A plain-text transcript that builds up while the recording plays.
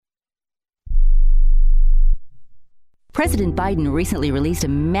President Biden recently released a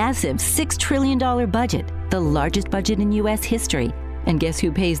massive $6 trillion budget, the largest budget in U.S. history. And guess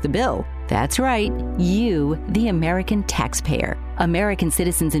who pays the bill? That's right, you, the American taxpayer. American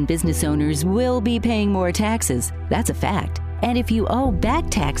citizens and business owners will be paying more taxes. That's a fact. And if you owe back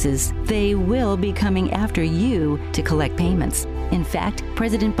taxes, they will be coming after you to collect payments. In fact,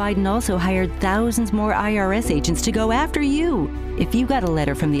 President Biden also hired thousands more IRS agents to go after you. If you got a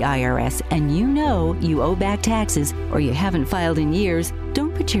letter from the IRS and you know you owe back taxes or you haven't filed in years,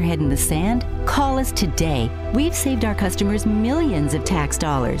 don't put your head in the sand. Call us today. We've saved our customers millions of tax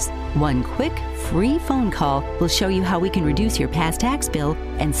dollars. One quick, free phone call will show you how we can reduce your past tax bill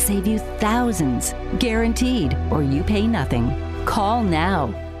and save you thousands. Guaranteed, or you pay nothing. Call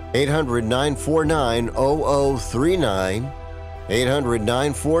now. 800-949-0039.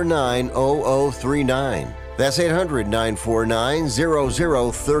 800-949-0039. That's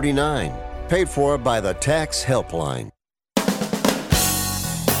 800-949-0039. Paid for by the Tax Helpline.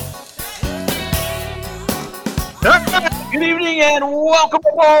 Good evening and welcome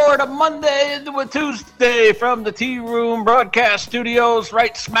aboard a Monday into a Tuesday from the Tea Room Broadcast Studios,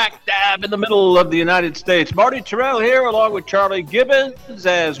 right smack dab in the middle of the United States. Marty Terrell here along with Charlie Gibbons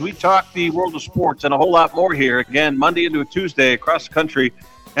as we talk the world of sports and a whole lot more here. Again, Monday into a Tuesday across the country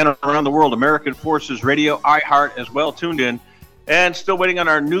and around the world. American Forces Radio, iHeart as well tuned in. And still waiting on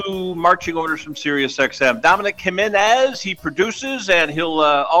our new marching orders from SiriusXM. Dominic Jimenez, he produces, and he'll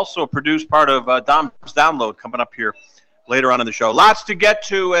also produce part of Dom's Download coming up here later on in the show. Lots to get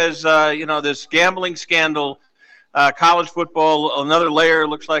to as, this gambling scandal, college football, another layer.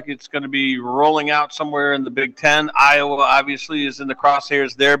 Looks like it's going to be rolling out somewhere in the Big Ten. Iowa, obviously, is in the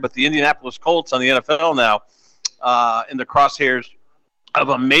crosshairs there, but the Indianapolis Colts on the NFL now in the crosshairs of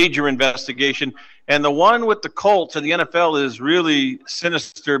a major investigation. And the one with the Colts and the NFL is really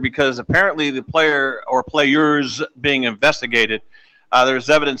sinister because apparently the player or players being investigated, there's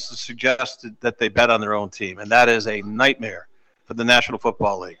evidence to suggest that they bet on their own team. And that is a nightmare for the National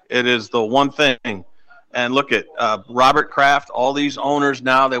Football League. It is the one thing. And look at Robert Kraft, all these owners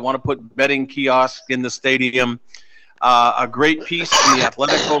now, they want to put betting kiosks in the stadium. A great piece in The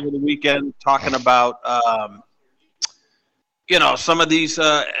Athletic over the weekend talking about some of these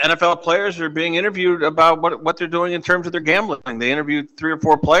NFL players are being interviewed about what they're doing in terms of their gambling. They interviewed 3 or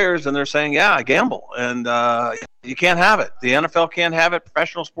 4 players, and they're saying, yeah, I gamble. And you can't have it. The NFL can't have it.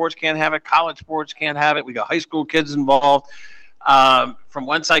 Professional sports can't have it. College sports can't have it. We got high school kids involved. From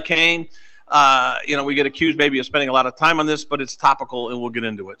whence I came, we get accused maybe of spending a lot of time on this, but it's topical, and we'll get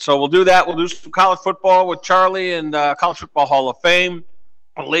into it. So we'll do that. We'll do some college football with Charlie and College Football Hall of Fame.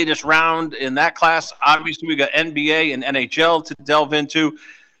 Latest round in that class. Obviously, we got NBA and NHL to delve into.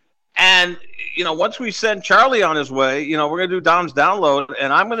 And, once we send Charlie on his way, we're going to do Dom's Download,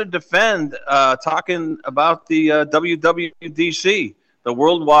 and I'm going to defend talking about the WWDC, the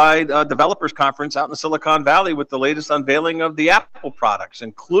Worldwide Developers Conference out in the Silicon Valley with the latest unveiling of the Apple products,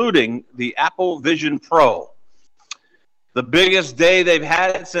 including the Apple Vision Pro. The biggest day they've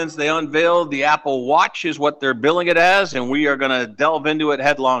had since they unveiled the Apple Watch is what they're billing it as, and we are going to delve into it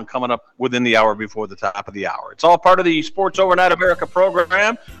headlong coming up within the hour before the top of the hour. It's all part of the Sports Overnight America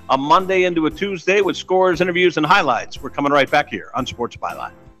program, a Monday into a Tuesday with scores, interviews, and highlights. We're coming right back here on Sports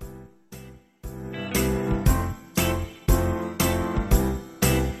Byline.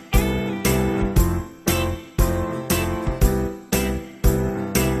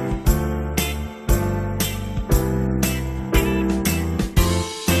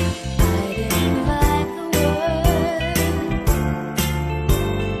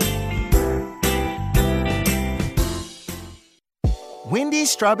 Wendy's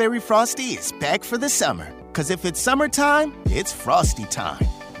Strawberry Frosty is back for the summer. Because if it's summertime, it's Frosty time.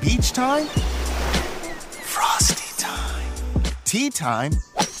 Beach time? Frosty time. Tea time?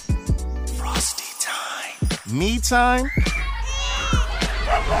 Frosty time. Me time?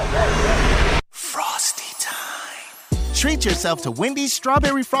 Frosty time. Treat yourself to Wendy's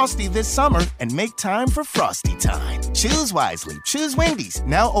Strawberry Frosty this summer and make time for Frosty time. Choose wisely. Choose Wendy's.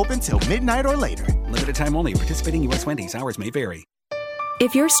 Now open till midnight or later. Limited time only. Participating U.S. Wendy's. Hours may vary.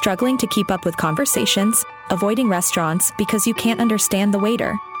 If you're struggling to keep up with conversations, avoiding restaurants because you can't understand the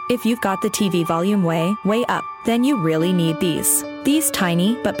waiter, if you've got the TV volume way up, then you really need these. These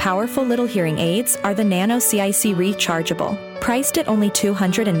tiny but powerful little hearing aids are the Nano CIC Rechargeable, priced at only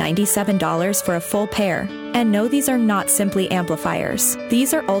 $297 for a full pair. And no, these are not simply amplifiers.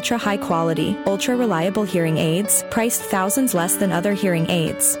 These are ultra high quality, ultra reliable hearing aids, priced thousands less than other hearing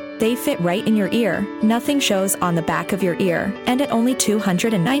aids. They fit right in your ear, nothing shows on the back of your ear, and at only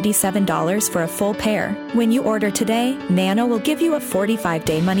 $297 for a full pair. When you order today, Nano will give you a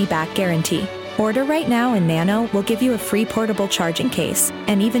 45-day money-back guarantee. Order right now and Nano will give you a free portable charging case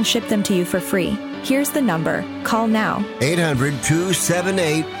and even ship them to you for free. Here's the number. Call now.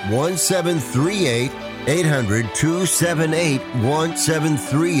 800-278-1738.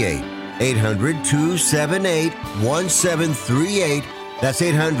 800-278-1738. 800-278-1738. That's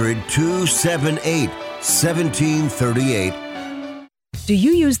 800-278-1738. Do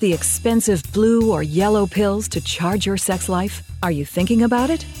you use the expensive blue or yellow pills to charge your sex life? Are you thinking about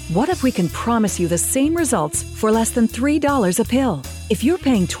it? What if we can promise you the same results for less than $3 a pill? If you're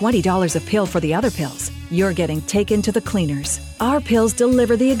paying $20 a pill for the other pills, you're getting taken to the cleaners. Our pills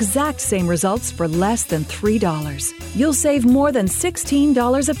deliver the exact same results for less than $3. You'll save more than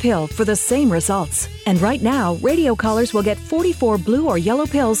 $16 a pill for the same results. And right now, radio callers will get 44 blue or yellow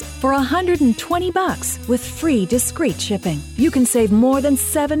pills for $120 with free discreet shipping. You can save more than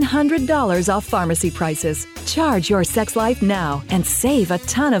 $700 off pharmacy prices. Charge your sex life now and save a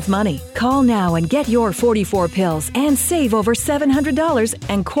ton of money. Call now and get your 44 pills and save over $700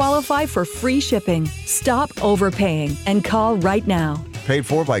 and qualify for free shipping. Stop overpaying and call right now. Paid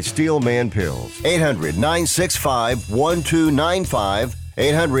for by Steelman Pills. 800-965-1295.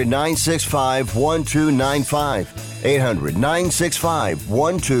 800-965-1295.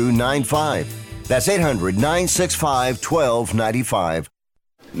 800-965-1295. That's 800-965-1295.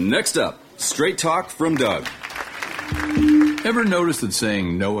 Next up, Straight Talk from Doug. Ever notice that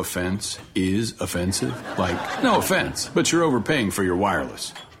saying no offense is offensive? Like, no offense, but you're overpaying for your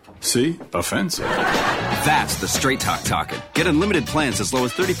wireless. See? Offensive. That's the Straight Talk talking. Get unlimited plans as low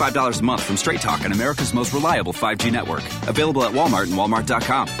as $35 a month from Straight Talk on America's most reliable 5G network. Available at Walmart and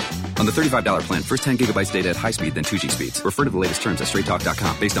Walmart.com. On the $35 plan, first 10 gigabytes data at high speed, then 2G speeds. Refer to the latest terms at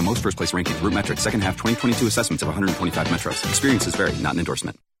straighttalk.com. Based on most first place rankings, Root Metrics, second half 2022 assessments of 125 metros. Experiences vary, not an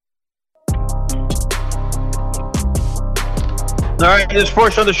endorsement. All right, this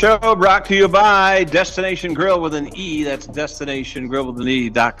portion of the show brought to you by Destination Grill with an E. That's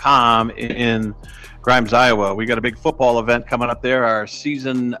destinationgrillwithan.com in Grimes, Iowa. We got a big football event coming up there. Our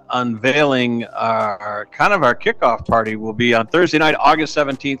season unveiling, our kickoff party will be on Thursday night, August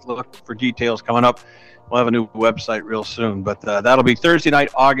 17th. Look for details coming up. We'll have a new website real soon. But that'll be Thursday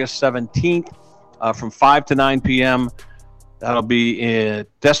night, August 17th from 5 to 9 p.m. That'll be at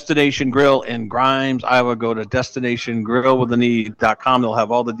Destination Grill in Grimes, Iowa. Go to destinationgrillwithan.com. They'll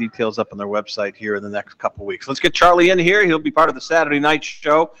have all the details up on their website here in the next couple weeks. Let's get Charlie in here. He'll be part of the Saturday night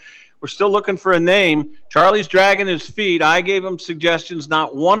show. We're still looking for a name. Charlie's dragging his feet. I gave him suggestions.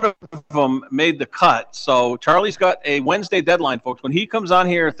 Not one of them made the cut. So Charlie's got a Wednesday deadline, folks. When he comes on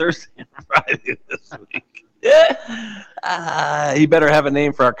here Thursday and Friday this week, he better have a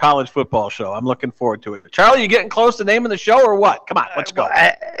name for our college football show. I'm looking forward to it. Charlie, you getting close to naming the show or what? Come on, let's go.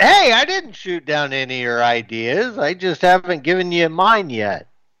 Hey, I didn't shoot down any of your ideas. I just haven't given you mine yet.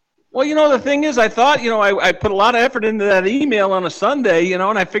 Well, the thing is, I thought, I put a lot of effort into that email on a Sunday, and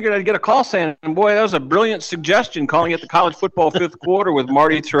I figured I'd get a call saying, boy, that was a brilliant suggestion, calling it the college football fifth quarter with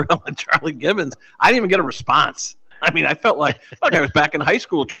Marty Terrell and Charlie Gibbons. I didn't even get a response. I mean, I felt like I was back in high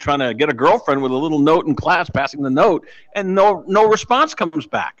school trying to get a girlfriend with a little note in class, passing the note, and no response comes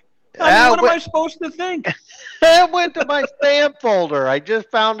back. What am I supposed to think? It went to my spam folder. I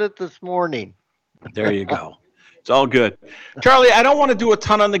just found it this morning. There you go. It's all good. Charlie, I don't want to do a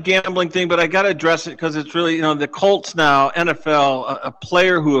ton on the gambling thing, but I got to address it because it's really, the Colts now, NFL, a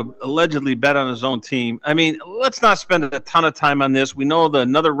player who allegedly bet on his own team. I mean, let's not spend a ton of time on this. We know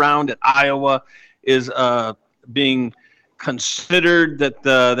another round at Iowa is being considered, that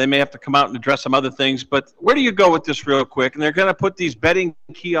they may have to come out and address some other things. But where do you go with this real quick? And they're going to put these betting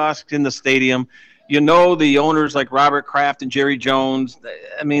kiosks in the stadium. The owners like Robert Kraft and Jerry Jones.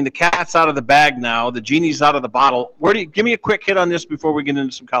 I mean, the cat's out of the bag now. The genie's out of the bottle. Give me a quick hit on this before we get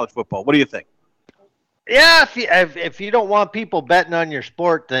into some college football. What do you think? Yeah, if you don't want people betting on your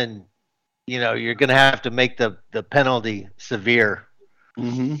sport, then you're going to have to make the penalty severe.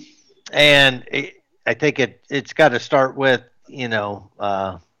 Mm-hmm. And I think it's got to start with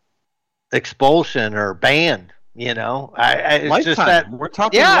expulsion or ban. It's lifetime. Just that we're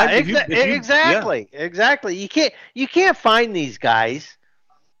talking. Yeah, exactly. You can't find these guys.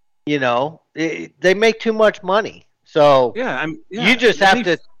 They make too much money. So you just have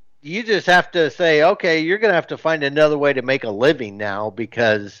to say, okay, you're going to have to find another way to make a living now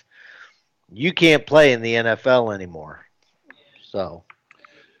because you can't play in the NFL anymore. So.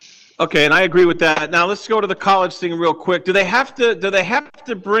 Okay, and I agree with that. Now let's go to the college thing real quick. Do they have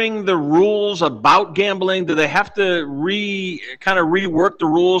to bring the rules about gambling? Do they have to rework the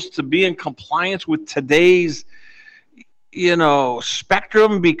rules to be in compliance with today's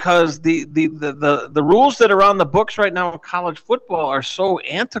spectrum, because the rules that are on the books right now in college football are so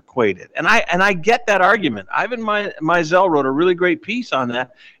antiquated. And I get that argument. Ivan Mizell wrote a really great piece on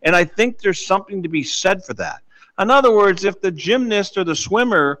that, and I think there's something to be said for that. In other words, if the gymnast or the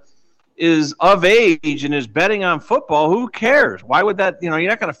swimmer is of age and is betting on football, who cares? Why would that, you're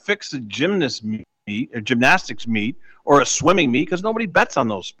not going to fix a gymnast meet or gymnastics meet or a swimming meet, because nobody bets on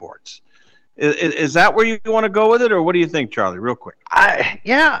those sports. Is that where you want to go with it, or what do you think, Charlie? Real quick.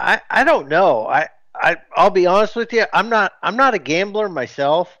 I don't know. I'll be honest with you. I'm not a gambler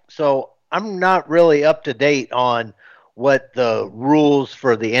myself, so I'm not really up to date on what the rules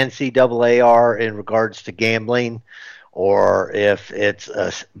for the NCAA are in regards to gambling, or if it's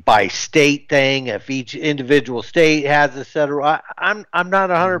a by state thing, if each individual state has a set of. I'm not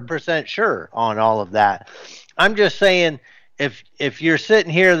 100% sure on all of that. I'm just saying, if you're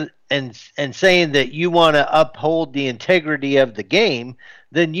sitting here and saying that you want to uphold the integrity of the game,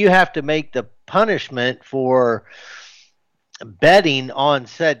 then you have to make the punishment for betting on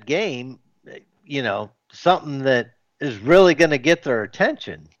said game, something that is really going to get their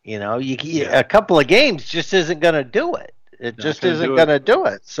attention. A couple of games just isn't going to do it. It just isn't going to do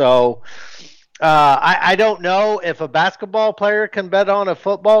it. So I don't know if a basketball player can bet on a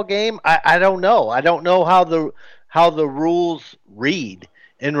football game. I don't know. I don't know how the rules read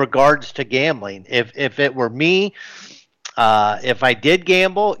in regards to gambling. If it were me, if I did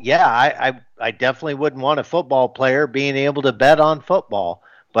gamble, I definitely wouldn't want a football player being able to bet on football.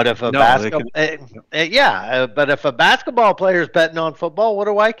 But if a but if a basketball player is betting on football, what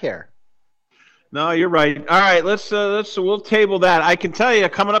do I care? No, you're right. All right, we'll table that. I can tell you,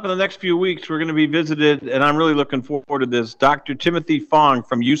 coming up in the next few weeks, we're going to be visited, and I'm really looking forward to this. Dr. Timothy Fong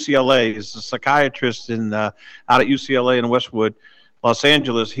from UCLA is a psychiatrist out at UCLA in Westwood, Los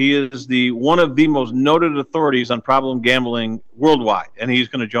Angeles. He is one of the most noted authorities on problem gambling worldwide, and he's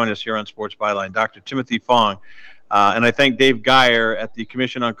going to join us here on Sports Byline. Dr. Timothy Fong. And I thank Dave Geyer at the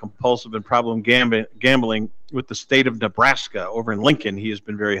Commission on Compulsive and Problem Gambling with the state of Nebraska over in Lincoln. He has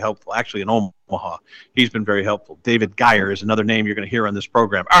been very helpful. Actually, in Omaha, he's been very helpful. David Geyer is another name you're going to hear on this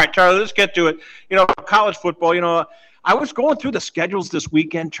program. All right, Charlie, let's get to it. College football, I was going through the schedules this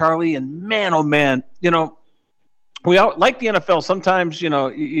weekend, Charlie, and man, oh man, we like the NFL. Sometimes,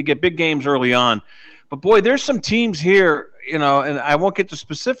 you get big games early on. But, boy, there's some teams here, and I won't get to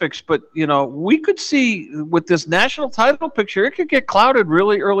specifics, but, we could see with this national title picture, it could get clouded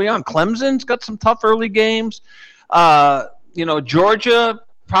really early on. Clemson's got some tough early games. Georgia,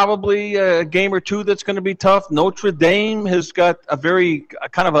 probably a game or two that's going to be tough. Notre Dame has got I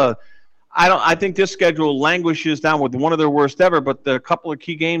think this schedule languishes down with one of their worst ever, but the couple of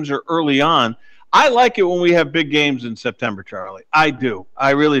key games are early on. I like it when we have big games in September, Charlie. I do.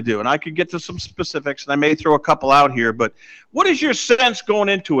 I really do. And I could get to some specifics, and I may throw a couple out here. But what is your sense going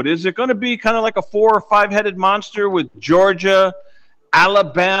into it? Is it going to be kind of like a 4 or 5-headed monster with Georgia,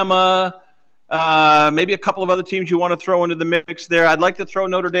 Alabama, maybe a couple of other teams you want to throw into the mix there? I'd like to throw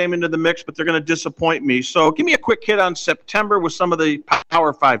Notre Dame into the mix, but they're going to disappoint me. So give me a quick hit on September with some of the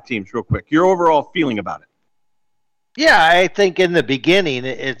Power 5 teams real quick. Your overall feeling about it. Yeah, I think in the beginning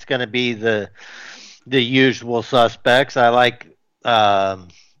it's going to be the usual suspects. I like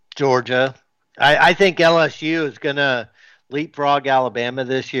Georgia. I think LSU is going to leapfrog Alabama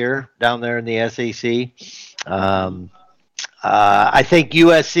this year down there in the SEC. I think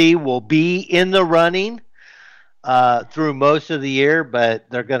USC will be in the running through most of the year, but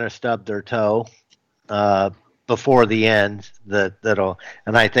they're going to stub their toe before the end.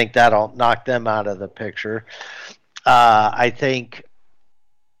 And I think that'll knock them out of the picture. I think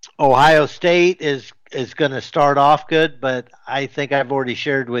Ohio State is going to start off good, but I think I've already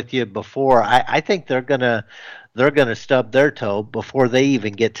shared with you before. I think they're going to stub their toe before they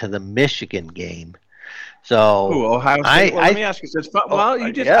even get to the Michigan game. So Ohio State. Let me ask you this.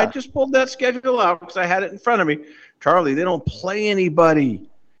 I just pulled that schedule out because I had it in front of me. Charlie, they don't play anybody.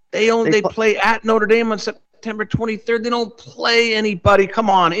 They play at Notre Dame on September 23rd. They don't play anybody. Come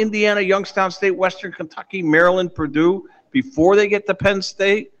on, Indiana, Youngstown State, Western Kentucky, Maryland, Purdue, before they get to Penn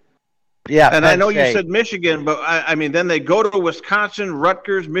State. Yeah, and I know you said Michigan, but I mean, then they go to Wisconsin,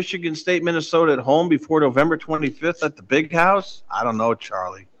 Rutgers, Michigan State, Minnesota at home before November 25th at the Big House. I don't know,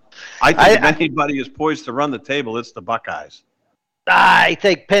 Charlie. I think if anybody is poised to run the table, it's the Buckeyes. I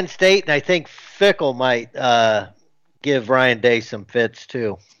think Penn State, and I think Fickle might give Ryan Day some fits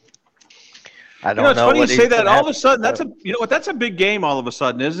too. I don't know. It's funny you say that. All of a sudden, that's a big game. All of a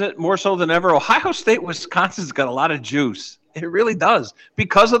sudden, isn't it? More so than ever. Ohio State, Wisconsin's got a lot of juice. It really does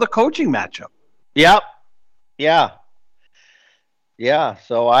because of the coaching matchup. Yep. Yeah.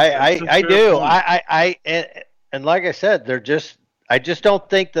 So I do. And like I said, I just don't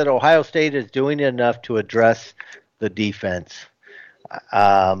think that Ohio State is doing enough to address the defense.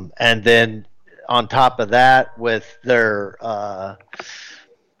 And then on top of that, with they're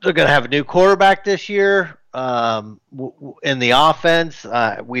going to have a new quarterback this year in the offense.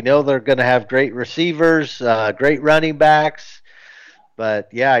 We know they're going to have great receivers, great running backs. But,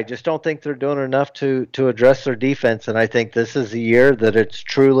 yeah, I just don't think they're doing enough to address their defense. And I think this is the year that it's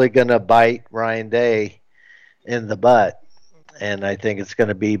truly going to bite Ryan Day in the butt. And I think it's going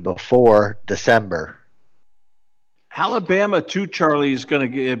to be before December. Alabama, too, Charlie, is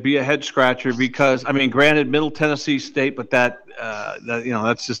going to be a head scratcher because, I mean, granted, Middle Tennessee State, but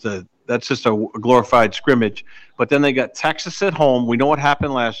that's just a glorified scrimmage. But then they got Texas at home. We know what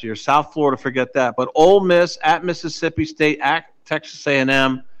happened last year. South Florida, forget that. But Ole Miss at Mississippi State, at Texas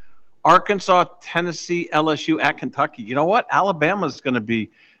A&M, Arkansas, Tennessee, LSU, at Kentucky. You know what? Alabama,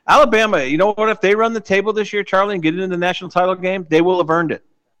 you know what? If they run the table this year, Charlie, and get into the national title game, they will have earned it.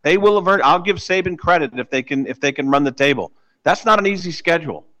 They will have earned. I'll give Saban credit if they can run the table. That's not an easy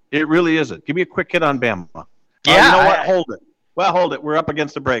schedule. It really isn't. Give me a quick hit on Bama. Yeah, you know what? Hold it. Well, hold it. We're up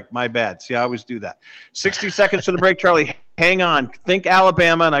against the break. My bad. See, I always do that. 60 seconds to the break, Charlie. Hang on. Think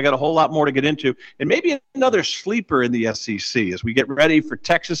Alabama, and I got a whole lot more to get into, and maybe another sleeper in the SEC as we get ready for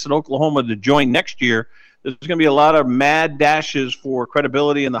Texas and Oklahoma to join next year. There's going to be a lot of mad dashes for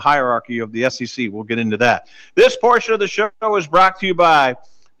credibility in the hierarchy of the SEC. We'll get into that. This portion of the show is brought to you by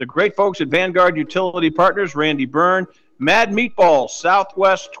the great folks at Vanguard Utility Partners, Randy Byrne, Mad Meatball,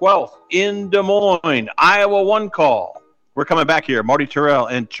 Southwest 12th in Des Moines, Iowa One Call. We're coming back here. Marty Terrell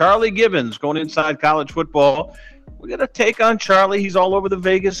and Charlie Gibbons going inside college football. We're going to take on Charlie. He's all over the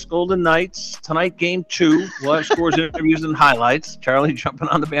Vegas Golden Knights. Tonight, game 2. We'll have scores, interviews, and highlights. Charlie jumping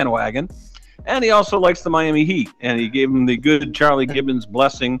on the bandwagon. And he also likes the Miami Heat. And he gave him the good Charlie Gibbons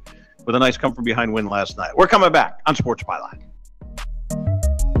blessing with a nice come-from-behind win last night. We're coming back on Sports Byline.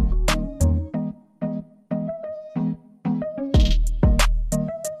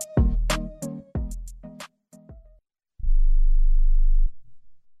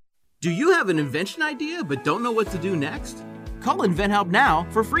 Do you have an invention idea but don't know what to do next? Call InventHelp now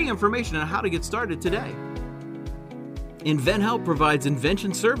for free information on how to get started today. InventHelp provides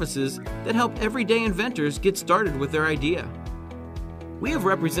invention services that help everyday inventors get started with their idea. We have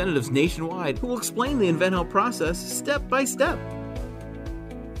representatives nationwide who will explain the InventHelp process step by step.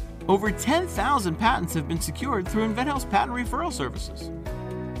 Over 10,000 patents have been secured through InventHelp's patent referral services.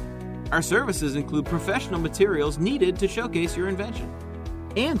 Our services include professional materials needed to showcase your invention,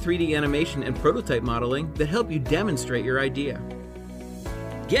 and 3D animation and prototype modeling that help you demonstrate your idea.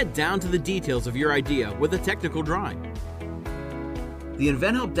 Get down to the details of your idea with a technical drawing. The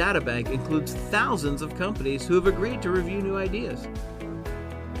InventHelp Databank includes thousands of companies who have agreed to review new ideas.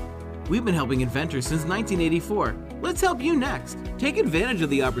 We've been helping inventors since 1984. Let's help you next. Take advantage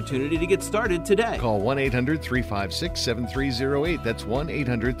of the opportunity to get started today. Call 1-800-356-7308. That's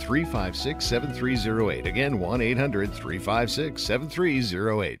 1-800-356-7308. Again,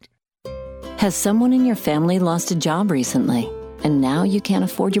 1-800-356-7308. Has someone in your family lost a job recently, and now you can't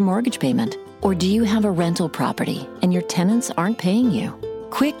afford your mortgage payment? Or do you have a rental property and your tenants aren't paying you?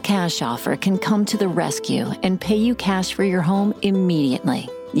 Quick Cash Offer can come to the rescue and pay you cash for your home immediately.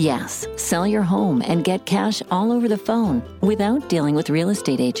 Yes, sell your home and get cash all over the phone without dealing with real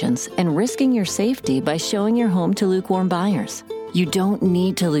estate agents and risking your safety by showing your home to lukewarm buyers. You don't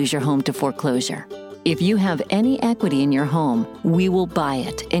need to lose your home to foreclosure. If you have any equity in your home, we will buy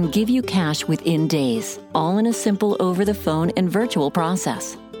it and give you cash within days, all in a simple over-the-phone and virtual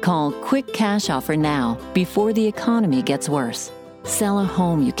process. Call Quick Cash Offer now before the economy gets worse. Sell a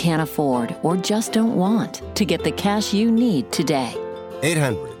home you can't afford or just don't want to get the cash you need today.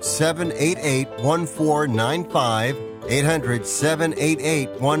 800-788-1495.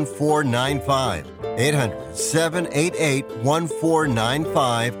 800-788-1495.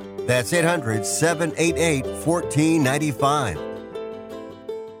 800-788-1495. That's 800-788-1495.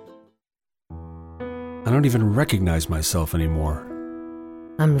 I don't even recognize myself anymore.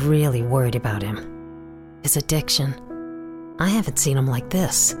 I'm really worried about him. His addiction. I haven't seen him like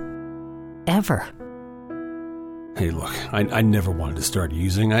this. Ever. Hey, look, I never wanted to start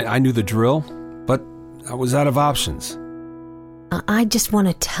using. I knew the drill, but I was out of options. I just want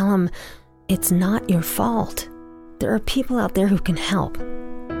to tell him it's not your fault. There are people out there who can help.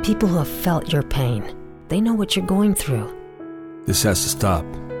 People who have felt your pain. They know what you're going through. This has to stop.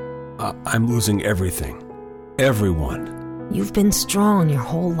 I'm losing everything. Everyone. You've been strong your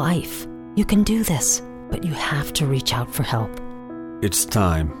whole life. You can do this, but you have to reach out for help. It's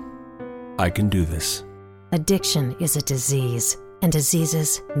time. I can do this. Addiction is a disease, and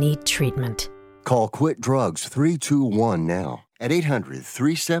diseases need treatment. Call Quit Drugs 321 now at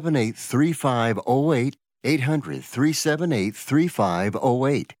 800-378-3508,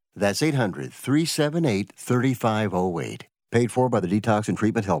 800-378-3508. That's 800-378-3508. Paid for by the Detox and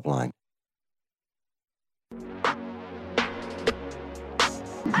Treatment Helpline.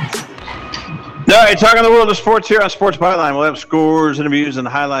 All right, talking the world of sports here on Sports Byline. We'll have scores, interviews, and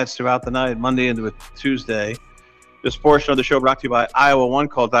highlights throughout the night, Monday into Tuesday. This portion of the show brought to you by Iowa One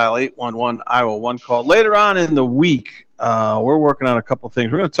Call. Dial 811 Iowa One Call. Later on in the week, we're working on a couple things.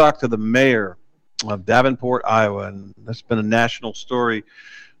 We're going to talk to the mayor of Davenport, Iowa, and that's been a national story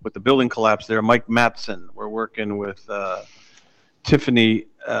with the building collapse there. Mike Mattson. We're working with Tiffany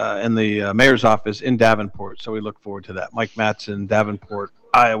in the mayor's office in Davenport, so we look forward to that. Mike Mattson, Davenport,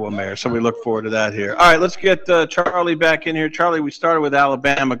 Iowa mayor. So we look forward to that here. All right, let's get Charlie back in here. Charlie, we started with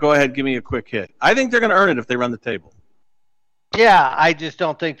Alabama. Go ahead, give me a quick hit. I think they're going to earn it if they run the table. Yeah, I just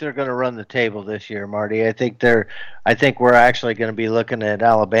don't think they're going to run the table this year, Marty. I think we're actually going to be looking at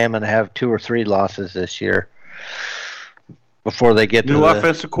Alabama to have 2 or 3 losses this year before they get new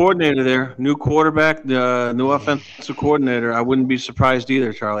offensive coordinator there, new quarterback, new offensive coordinator. I wouldn't be surprised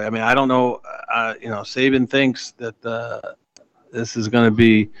either, Charlie. I mean, I don't know. Saban thinks that this is going to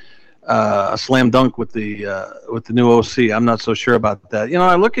be a slam dunk with the new OC. I'm not so sure about that.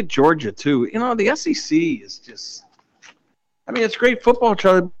 I look at Georgia too. The SEC is just. I mean, it's great football,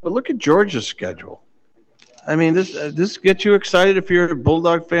 Charlie, but look at Georgia's schedule. I mean, this gets you excited if you're a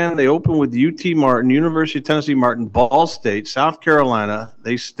Bulldog fan. They open with UT Martin, University of Tennessee Martin, Ball State, South Carolina.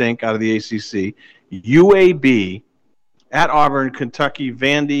 They stink out of the ACC. UAB, at Auburn, Kentucky,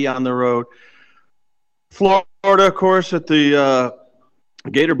 Vandy on the road. Florida, of course, at the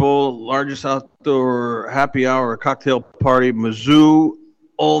Gator Bowl, largest outdoor happy hour cocktail party. Mizzou,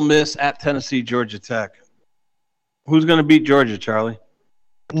 Ole Miss, at Tennessee, Georgia Tech. Who's going to beat Georgia, Charlie?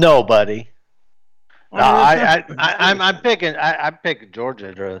 Nobody. No, I'm picking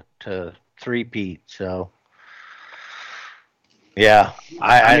Georgia to three-peat. So, yeah,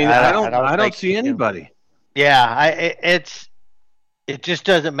 I don't see anybody. Yeah, it just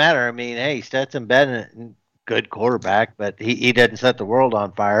doesn't matter. I mean, hey, Stetson Bennett, good quarterback, but he doesn't set the world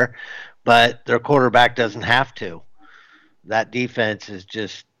on fire. But their quarterback doesn't have to. That defense is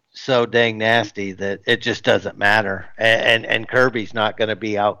just so dang nasty that it just doesn't matter. And Kirby's not going to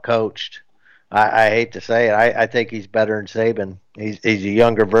be out-coached. I hate to say it. I think he's better than Saban. He's a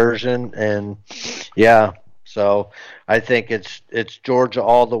younger version, and yeah. So I think it's Georgia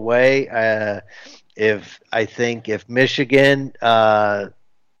all the way. If Michigan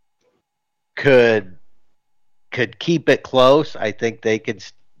could keep it close, I think they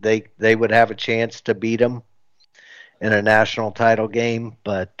would have a chance to beat them in a national title game.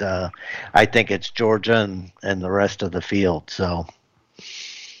 But I think it's Georgia and the rest of the field. So.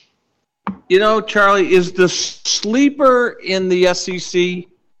 Charlie, is the sleeper in the SEC,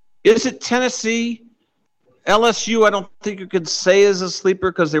 is it Tennessee? LSU, I don't think you could say is a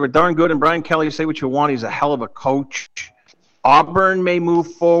sleeper because they were darn good, and Brian Kelly, say what you want, he's a hell of a coach. Auburn may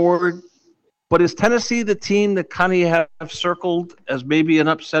move forward, but is Tennessee the team that kind of have circled as maybe an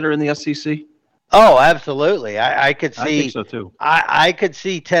upsetter in the SEC? Oh, absolutely. I could see. I think so too. I could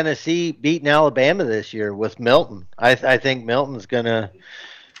see Tennessee beating Alabama this year with Milton. I think Milton's gonna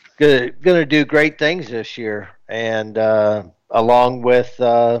do great things this year, and along with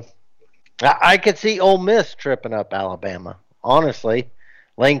I could see Ole Miss tripping up Alabama. Honestly,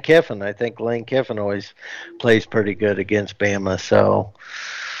 I think Lane Kiffin always plays pretty good against Bama. So,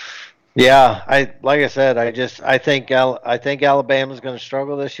 yeah, I think Alabama's going to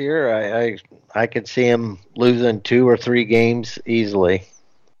struggle this year. I could see him losing 2 or 3 games easily.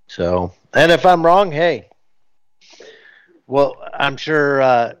 So, and if I'm wrong, hey, well, I'm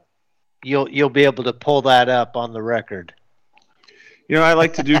sure. You'll be able to pull that up on the record. I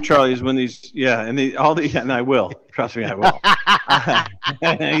like to do, Charlie, is when and I will. Trust me, I will.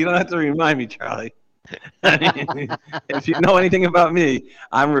 You don't have to remind me, Charlie. If you know anything about me,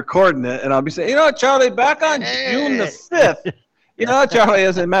 I'm recording it, and I'll be saying, Charlie, back on June the 5th. Charlie,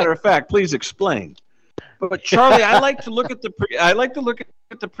 as a matter of fact, please explain. But Charlie, I like to look at the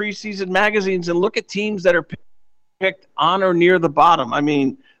preseason magazines and look at teams that are picked on or near the bottom. I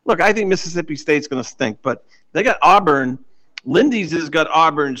mean, look, I think Mississippi State's going to stink, but they got Auburn. Lindy's has got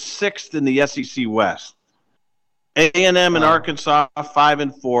Auburn 6th in the SEC West. A&M and Arkansas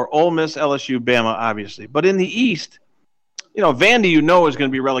 5-4. Ole Miss, LSU, Bama, obviously. But in the East, Vandy, is going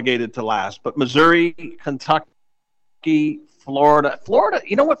to be relegated to last. But Missouri, Kentucky, Florida.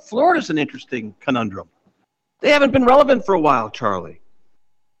 You know what? Florida's an interesting conundrum. They haven't been relevant for a while, Charlie.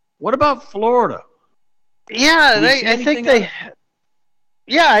 What about Florida? Yeah, I think they.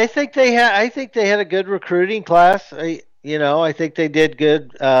 Yeah, I think they had a good recruiting class. I think they did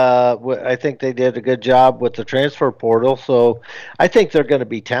good. I think they did a good job with the transfer portal. So I think they're going to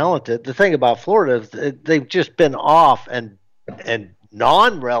be talented. The thing about Florida is they've just been off and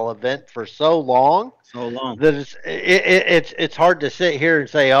non-relevant for so long. That it's hard to sit here and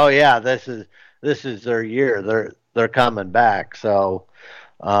say, oh yeah, this is their year. They're coming back. So,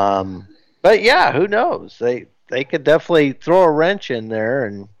 but yeah, who knows? They could definitely throw a wrench in there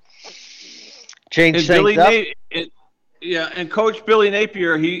and change things up. And Coach Billy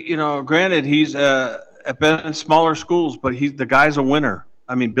Napier, granted he's been in smaller schools, but the guy's a winner.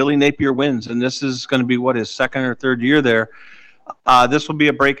 I mean, Billy Napier wins, and this is going to be his second or third year there. This will be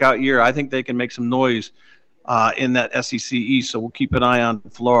a breakout year. I think they can make some noise in that SEC East, so we'll keep an eye on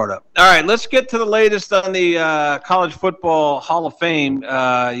Florida. All right, let's get to the latest on the College Football Hall of Fame.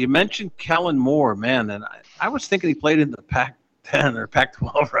 You mentioned Kellen Moore, man, and I was thinking he played in the Pac-10 or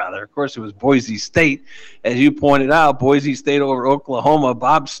Pac-12, rather. Of course, it was Boise State. As you pointed out, Boise State over Oklahoma.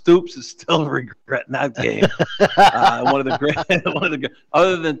 Bob Stoops is still regretting that game. One of the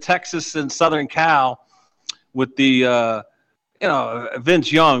other than Texas and Southern Cal with the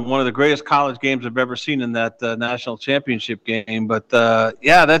Vince Young, one of the greatest college games I've ever seen in that national championship game. But,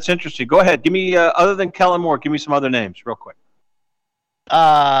 that's interesting. Go ahead. Give me, other than Kellen Moore, give me some other names real quick.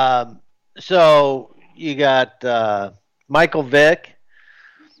 So you got Michael Vick.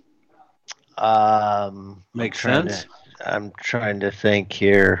 Makes sense. I'm trying to think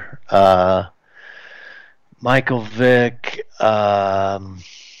here. Michael Vick.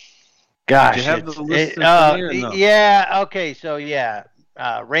 Gosh, you have the list no? Yeah. Okay. So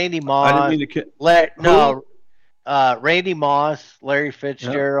Randy Moss. I didn't mean to Randy Moss, Larry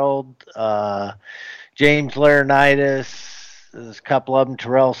Fitzgerald, James Laurinaitis. There's a couple of them: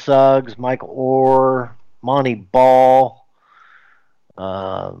 Terrell Suggs, Michael Orr, Monty Ball.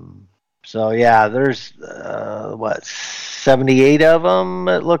 There's 78 of them.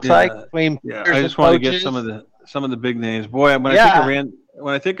 It looks like. I just want to get some of the big names. Boy,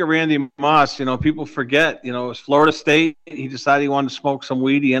 when I think of Randy Moss, people forget. It was Florida State. He decided he wanted to smoke some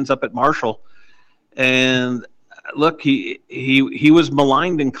weed. He ends up at Marshall, and look, he was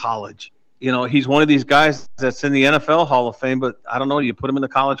maligned in college. He's one of these guys that's in the NFL Hall of Fame, but I don't know. You put him in the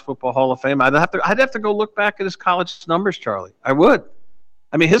College Football Hall of Fame. I'd have to go look back at his college numbers, Charlie. I would.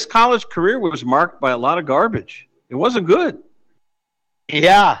 I mean, his college career was marked by a lot of garbage. It wasn't good.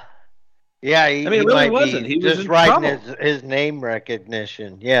 Yeah. Yeah, he really wasn't. He was just writing his name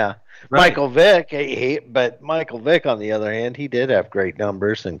recognition. Yeah, right. Michael Vick. But Michael Vick, on the other hand, he did have great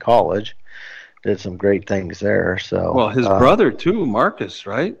numbers in college. Did some great things there. So, well, his brother too, Marcus,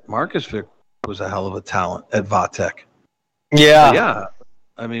 right? Marcus Vick was a hell of a talent at Vatech. Yeah.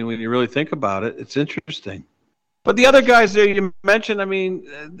 I mean, when you really think about it, it's interesting. But the other guys there you mentioned,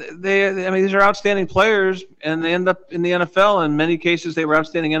 these are outstanding players, and they end up in the NFL. In many cases, they were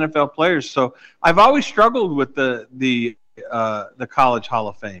outstanding NFL players. So I've always struggled with the College Hall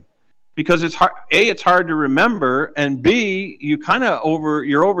of Fame because it's hard. A, it's hard to remember, and B,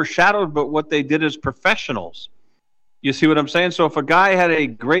 you're overshadowed by what they did as professionals. You see what I'm saying? So if a guy had a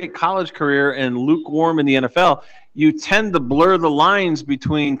great college career and lukewarm in the NFL, you tend to blur the lines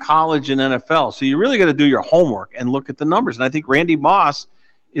between college and NFL. So you really got to do your homework and look at the numbers. And I think Randy Moss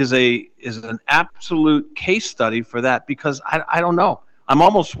is an absolute case study for that because I don't know. I'm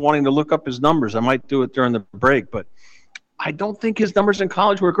almost wanting to look up his numbers. I might do it during the break, but I don't think his numbers in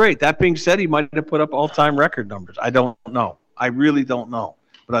college were great. That being said, he might have put up all-time record numbers. I don't know. I really don't know,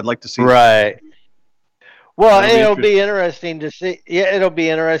 but I'd like to see. Right. Well, it'll be interesting to see. Yeah, it'll be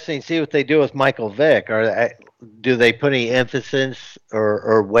interesting to see what they do with Michael Vick. Or do they put any emphasis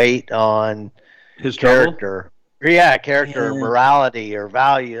or weight on his character? Trouble? Yeah, character, or morality, or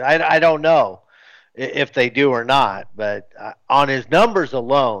value. I don't know if they do or not, but on his numbers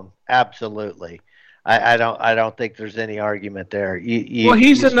alone, absolutely. I don't think there's any argument there.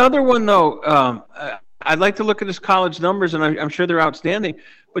 He's another one though. I'd like to look at his college numbers, and I'm sure they're outstanding.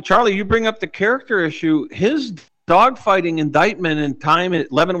 But Charlie, you bring up the character issue. His dogfighting indictment and time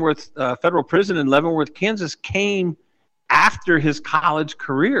at Leavenworth Federal Prison in Leavenworth, Kansas, came after his college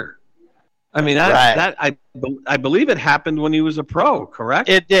career. I mean, I believe it happened when he was a pro. Correct?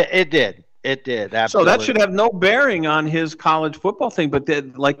 It did. Absolutely. So that should have no bearing on his college football thing. But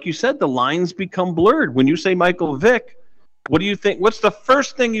like you said, the lines become blurred. When you say Michael Vick, what do you think? What's the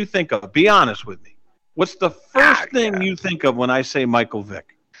first thing you think of? Be honest with me. What's the first thing you think of when I say Michael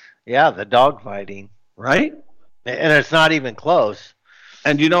Vick? Yeah, the dogfighting. Right? And it's not even close.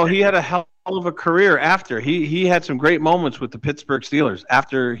 And, he had a hell of a career after. He had some great moments with the Pittsburgh Steelers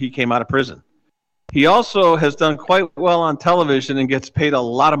after he came out of prison. he also has done quite well on television and gets paid a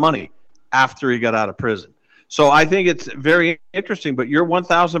lot of money after he got out of prison. So I think it's very interesting, but you're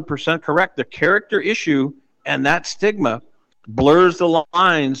 1,000% correct. The character issue and that stigma blurs the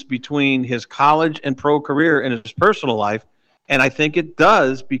lines between his college and pro career and his personal life, and I think it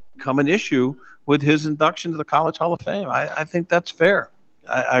does become an issue with his induction to the College Hall of Fame. I think that's fair.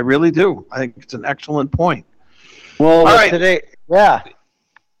 I really do. I think it's an excellent point. Well, all right. Today, yeah.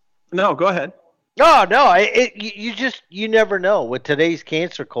 No, go ahead. No. You never know with today's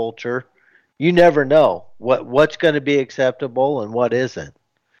cancer culture. You never know what's going to be acceptable and what isn't.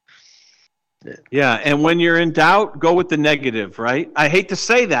 Yeah, and when you're in doubt, go with the negative, right? I hate to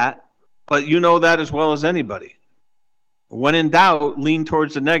say that, but you know that as well as anybody. When in doubt, lean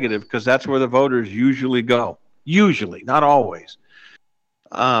towards the negative because that's where the voters usually go. Usually, not always.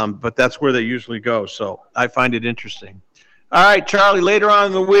 But that's where they usually go. So I find it interesting. All right, Charlie, later on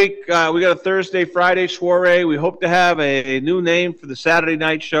in the week, we got a Thursday, Friday soiree. We hope to have a new name for the Saturday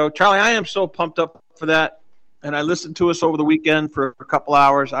night show. Charlie, I am so pumped up for that. And I listened to us over the weekend for a couple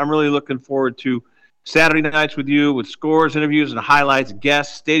hours. I'm really looking forward to Saturday nights with you with scores, interviews, and highlights,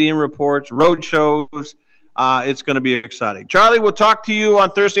 guests, stadium reports, road shows. It's going to be exciting. Charlie, we'll talk to you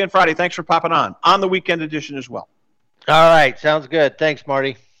on Thursday and Friday. Thanks for popping on the weekend edition as well. All right. Sounds good. Thanks,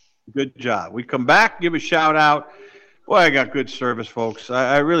 Marty. Good job. We come back, give a shout out. Boy, I got good service, folks.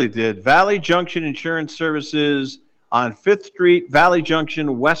 I really did. Valley Junction Insurance Services on 5th Street, Valley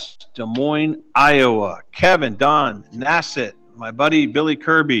Junction, West Des Moines, Iowa. Kevin, Don, Nassett, my buddy Billy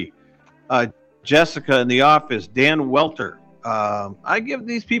Kirby, Jessica in the office, Dan Welter. I give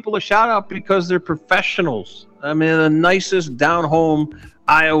these people a shout out because they're professionals. I mean, the nicest down-home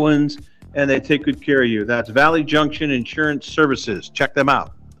Iowans, and they take good care of you. That's Valley Junction Insurance Services. Check them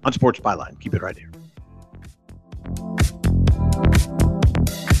out on Sports Byline. Keep it right here.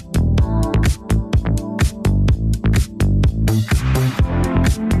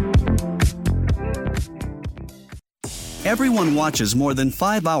 Everyone watches more than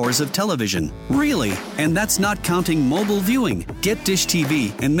 5 hours of television. Really? And that's not counting mobile viewing. Get Dish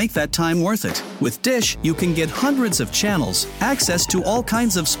TV and make that time worth it. With Dish, you can get hundreds of channels, access to all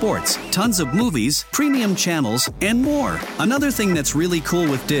kinds of sports, tons of movies, premium channels, and more. Another thing that's really cool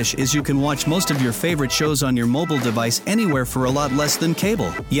with Dish is you can watch most of your favorite shows on your mobile device anywhere for a lot less than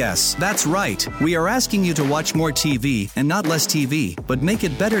cable. Yes, that's right. We are asking you to watch more TV and not less TV, but make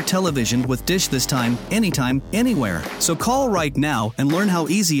it better television with Dish this time, anytime, anywhere. So call right now and learn how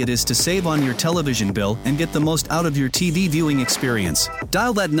easy it is to save on your television bill and get the most out of your TV viewing experience.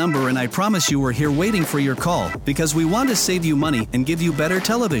 Dial that number and I promise you we're here waiting for your call because we want to save you money and give you better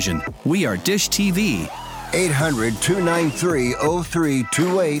television. We are Dish TV.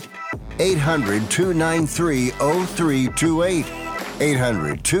 800-293-0328. 800-293-0328.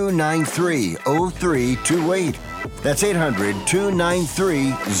 800-293-0328. That's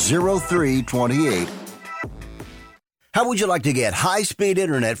 800-293-0328. How would you like to get high-speed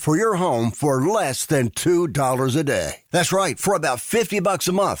internet for your home for less than $2 a day? That's right. For about $50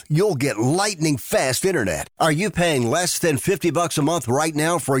 a month, you'll get lightning-fast internet. Are you paying less than $50 a month right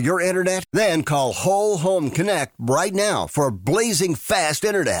now for your internet? Then call Whole Home Connect right now for blazing fast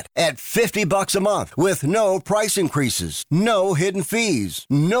internet at $50 a month with no price increases, no hidden fees,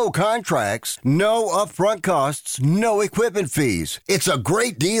 no contracts, no upfront costs, no equipment fees. It's a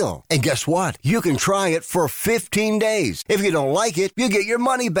great deal. And guess what? You can try it for 15 days. If you don't like it, you get your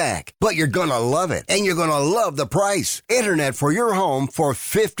money back. But you're going to love it, and you're going to love the price. Internet for your home for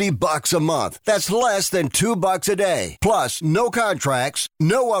 $50 a month. That's less than $2 a day. Plus, no contracts,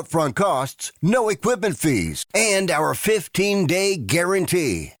 no upfront costs, no equipment fees, and our 15-day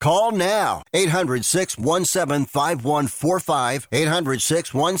guarantee. Call now. 800-617-5145.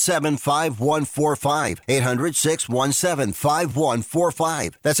 800-617-5145.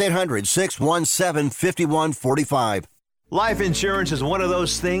 800-617-5145. That's 800-617-5145. Life insurance is one of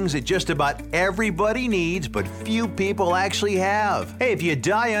those things that just about everybody needs, but few people actually have. Hey, if you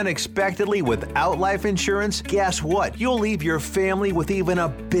die unexpectedly without life insurance, guess what? You'll leave your family with even a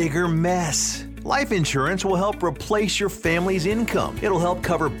bigger mess. Life insurance will help replace your family's income. It'll help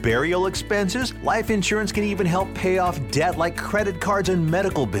cover burial expenses. Life insurance can even help pay off debt like credit cards and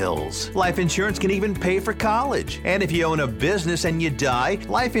medical bills. Life insurance can even pay for college. And if you own a business and you die,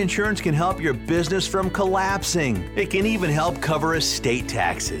 life insurance can help your business from collapsing. It can even help cover estate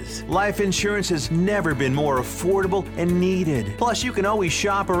taxes. Life insurance has never been more affordable and needed. Plus, you can always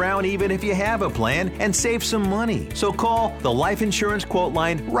shop around even if you have a plan and save some money. So call the Life Insurance Quote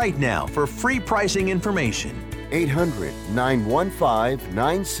Line right now for free pricing information.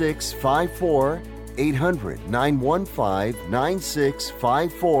 800-915-9654.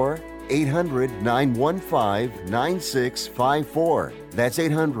 800-915-9654. 800-915-9654. That's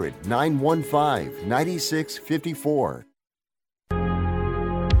 800-915-9654.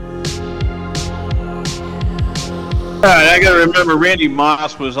 All right, I got to remember Randy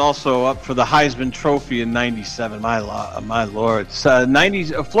Moss was also up for the Heisman Trophy in '97. My lord,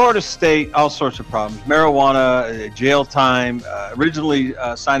 90s Florida State, all sorts of problems: marijuana, jail time. Originally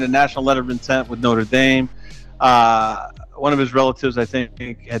signed a national letter of intent with Notre Dame. One of his relatives, I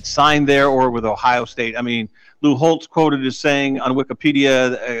think, had signed there, or with Ohio State. I mean, Lou Holtz quoted as saying on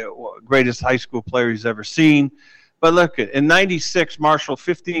Wikipedia, greatest high school player he's ever seen. But look, in '96, Marshall,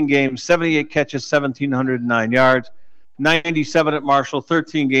 15 games, 78 catches, 1,709 yards. 97 at Marshall,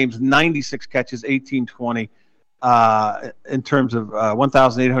 13 games, 96 catches, 1,820 in terms of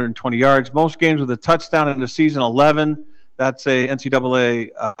 1,820 yards. Most games with a touchdown in the season, 11. That's a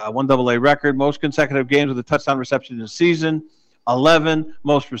NCAA 1AA record. Most consecutive games with a touchdown reception in the season, 11.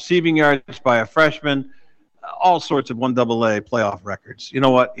 Most receiving yards by a freshman. All sorts of 1AA playoff records. You know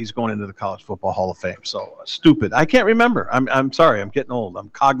what? He's going into the College Football Hall of Fame. So stupid. I can't remember. I'm sorry. I'm getting old.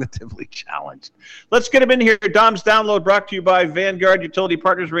 I'm cognitively challenged. Let's get him in here. Dom's Download brought to you by Vanguard Utility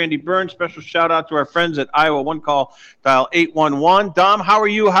Partners, Randy Burns. Special shout out to our friends at Iowa One Call, dial 811. Dom, how are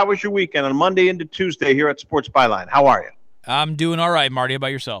you? How was your weekend on Monday into Tuesday here at Sports Byline? How are you? I'm doing all right, Marty. How about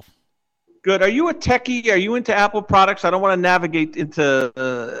yourself? Good. Are you a techie? Are you into Apple products? I don't want to navigate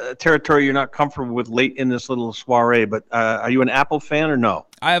into territory you're not comfortable with late in this little soiree, but are you an Apple fan or no?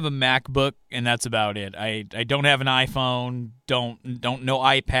 I have a MacBook, and that's about it. I don't have an iPhone, don't know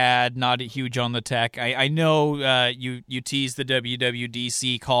iPad, not huge on the tech. I know you teased the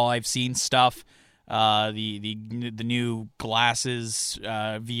WWDC call. I've seen stuff, the new glasses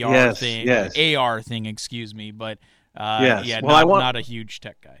VR thing, AR thing, excuse me, but not a huge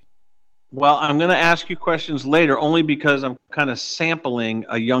tech guy. Well, I'm going to ask you questions later, only because I'm kind of sampling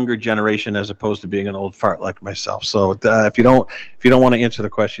a younger generation as opposed to being an old fart like myself. So if you don't want to answer the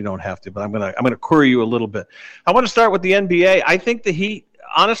question, you don't have to. But I'm going to query you a little bit. I want to start with the NBA. I think the Heat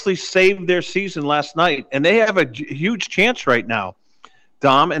honestly saved their season last night, and they have a huge chance right now,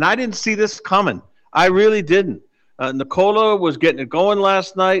 Dom. And I didn't see this coming. I really didn't. Nikola was getting it going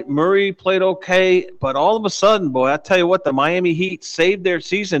last night. Murray played okay, but all of a sudden, boy, I tell you what, the Miami Heat saved their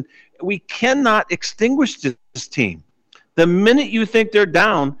season. We cannot extinguish this team. The minute you think they're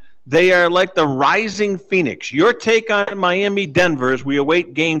down, they are like the rising phoenix. Your take on Miami-Denver as we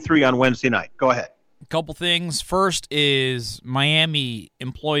await Game 3 on Wednesday night. Go ahead. A couple things. First is Miami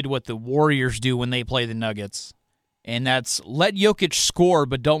employed what the Warriors do when they play the Nuggets, and that's let Jokic score,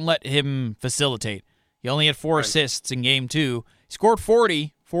 but don't let him facilitate. He only had 4 assists in Game 2. He scored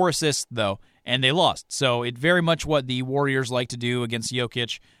 40, 4 assists, though, and they lost. So it's very much what the Warriors like to do against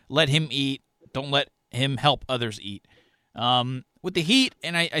Jokic. Let him eat. Don't let him help others eat. With the Heat,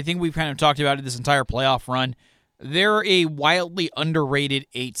 and I think we've kind of talked about it this entire playoff run, they're a wildly underrated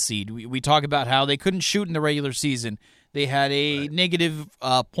 8 seed. We talk about how they couldn't shoot in the regular season. They had a negative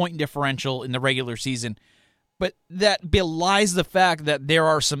point differential in the regular season. But that belies the fact that there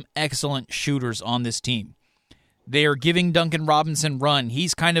are some excellent shooters on this team. They are giving Duncan Robinson run.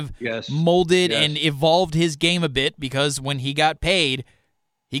 He's kind of molded and evolved his game a bit because when he got paid,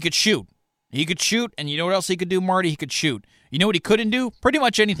 he could shoot. He could shoot, and you know what else he could do, Marty? He could shoot. You know what he couldn't do? Pretty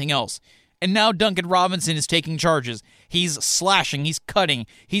much anything else. And now Duncan Robinson is taking charges. He's slashing. He's cutting.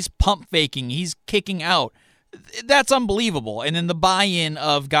 He's pump faking. He's kicking out. That's unbelievable. And then the buy-in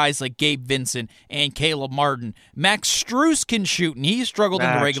of guys like Gabe Vincent and Caleb Martin. Max Strus can shoot, and he struggled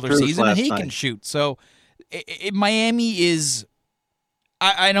in the regular season, and he can shoot. So Miami is,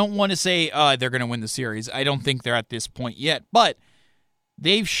 I don't want to say they're going to win the series. I don't think they're at this point yet. But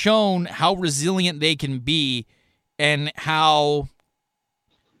they've shown how resilient they can be and how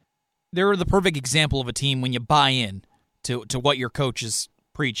they're the perfect example of a team when you buy in to what your coach is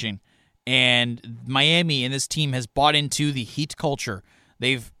preaching. And Miami and this team has bought into the Heat culture.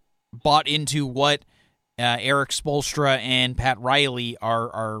 They've bought into what Eric Spoelstra and Pat Riley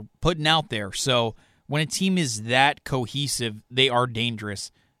are putting out there. So when a team is that cohesive, they are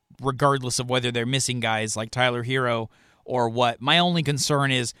dangerous, regardless of whether they're missing guys like Tyler Hero or what. My only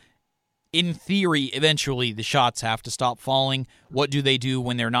concern is, in theory, eventually the shots have to stop falling. What do they do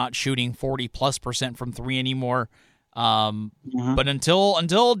when they're not shooting 40+% from 3 anymore? But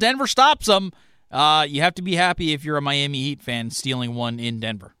until Denver stops them, you have to be happy if you're a Miami Heat fan stealing one in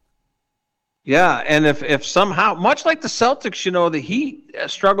Denver. Yeah, and if somehow, much like the Celtics, the Heat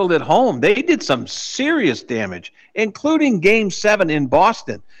struggled at home. They did some serious damage, including Game 7 in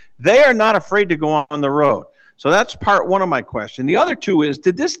Boston. They are not afraid to go on the road. So that's part one of my question. The other two is,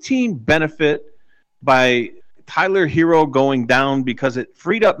 did this team benefit by Tyler Hero going down because it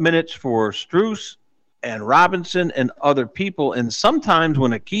freed up minutes for Strus and Robinson and other people. And sometimes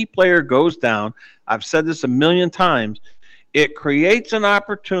when a key player goes down, I've said this a million times, it creates an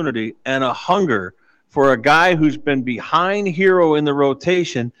opportunity and a hunger for a guy who's been behind Hero in the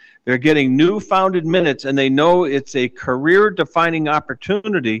rotation. They're getting newfounded minutes, and they know it's a career-defining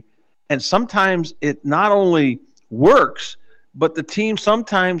opportunity. And sometimes it not only works, but the team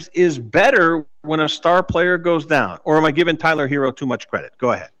sometimes is better when a star player goes down. Or am I giving Tyler Hero too much credit?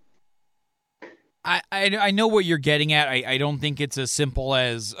 Go ahead. I know what you're getting at. I don't think it's as simple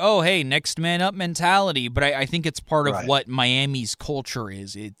as, oh, hey, next man up mentality. But I think it's part of what Miami's culture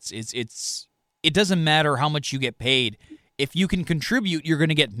is. It doesn't matter how much you get paid. If you can contribute, you're going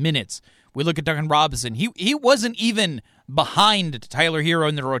to get minutes. We look at Duncan Robinson. He wasn't even behind Tyler Hero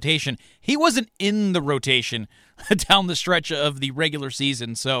in the rotation. He wasn't in the rotation down the stretch of the regular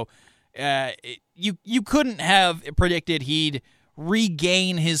season. So you couldn't have predicted he'd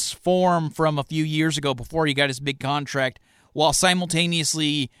regain his form from a few years ago before he got his big contract, while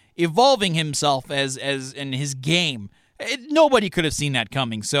simultaneously evolving himself as in his game. Nobody could have seen that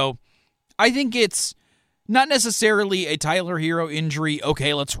coming. So I think it's not necessarily a Tyler Hero injury.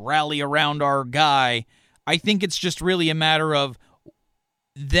 Okay, let's rally around our guy. I think it's just really a matter of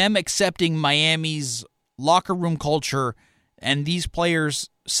them accepting Miami's locker room culture and these players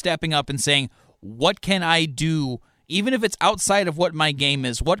stepping up and saying, what can I do, even if it's outside of what my game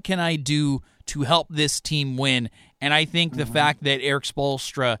is, what can I do to help this team win? And I think the fact that Eric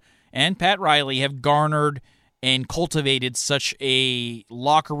Spoelstra and Pat Riley have garnered and cultivated such a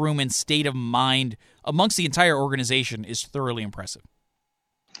locker room and state of mind amongst the entire organization is thoroughly impressive.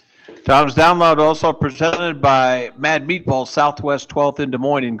 Tom's Download also presented by Mad Meatball, Southwest 12th in Des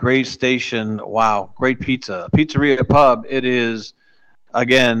Moines in Gray's Station. Wow, great pizza. Pizzeria Pub. It is,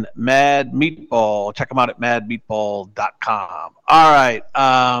 again, Mad Meatball. Check them out at madmeatball.com. All right.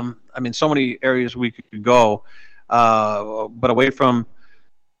 So many areas we could go, but away from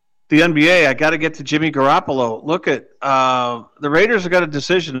the NBA, I got to get to Jimmy Garoppolo. Look at the Raiders have got a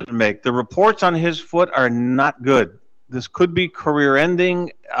decision to make. The reports on his foot are not good. This could be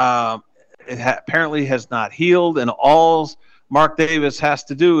career-ending. Apparently has not healed, and all Mark Davis has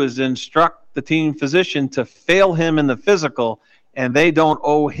to do is instruct the team physician to fail him in the physical, and they don't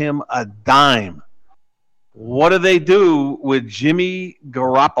owe him a dime. What do they do with Jimmy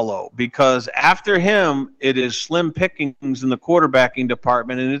Garoppolo? Because after him, it is slim pickings in the quarterbacking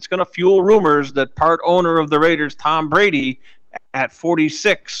department, and it's going to fuel rumors that part owner of the Raiders, Tom Brady, at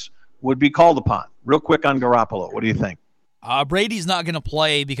 46, would be called upon. Real quick on Garoppolo, what do you think? Brady's not going to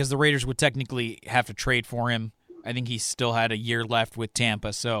play because the Raiders would technically have to trade for him. I think he still had a year left with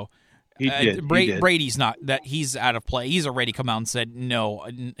Tampa, so he did. Brady's not that he's out of play. He's already come out and said no,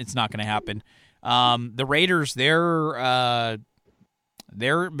 it's not going to happen. The Raiders, they're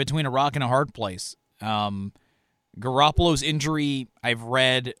between a rock and a hard place. Garoppolo's injury, I've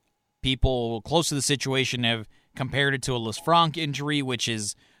read people close to the situation have compared it to a Lisfranc injury, which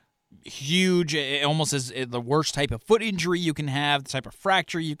is huge. It almost is the worst type of foot injury you can have, the type of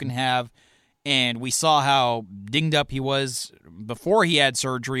fracture you can have. And we saw how dinged up he was before he had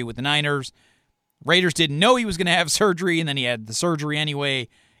surgery with the Niners. Raiders didn't know he was going to have surgery, and then he had the surgery anyway.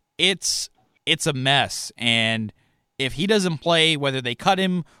 It's a mess. And if he doesn't play, whether they cut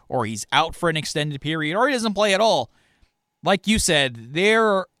him or he's out for an extended period or he doesn't play at all, like you said,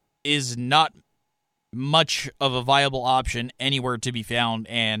 there is not much of a viable option anywhere to be found.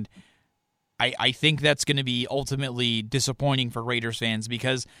 And I think that's going to be ultimately disappointing for Raiders fans,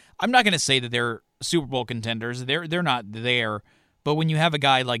 because I'm not going to say that they're Super Bowl contenders. They're not there. But when you have a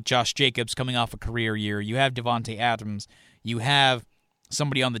guy like Josh Jacobs coming off a career year, you have Devontae Adams, you have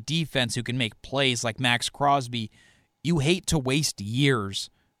somebody on the defense who can make plays like Max Crosby, you hate to waste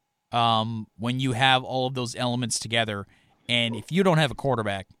years when you have all of those elements together. And if you don't have a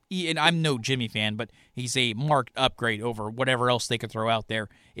quarterback, and I'm no Jimmy fan, but he's a marked upgrade over whatever else they could throw out there.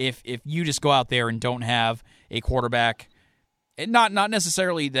 If you just go out there and don't have a quarterback, and not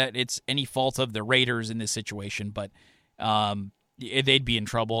necessarily that it's any fault of the Raiders in this situation, but they'd be in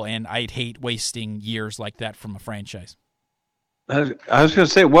trouble, and I'd hate wasting years like that from a franchise. I was going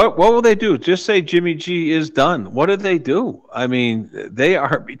to say, what will they do? Just say Jimmy G is done. What do they do? I mean, they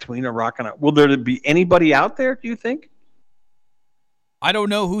are between a rock and a... Will there be anybody out there, do you think? I don't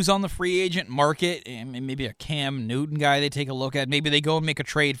know who's on the free agent market. Maybe a Cam Newton guy they take a look at. Maybe they go and make a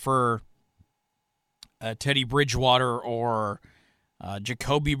trade for Teddy Bridgewater or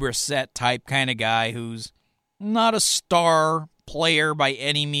Jacoby Brissett type kind of guy who's not a star player by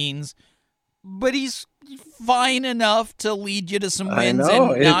any means, but he's fine enough to lead you to some wins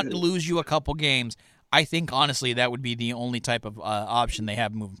and not lose you a couple games. I think, honestly, that would be the only type of option they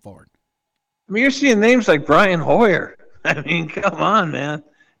have moving forward. I mean, you're seeing names like Brian Hoyer. I mean, come on, man.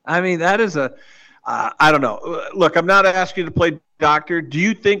 I mean, that is I don't know. Look, I'm not asking you to play doctor. Do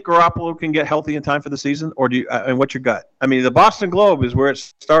you think Garoppolo can get healthy in time for the season, or do you? And what's your gut? I mean, the Boston Globe is where it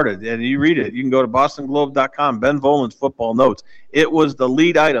started, and you read it. You can go to bostonglobe.com. Ben Volin's football notes. It was the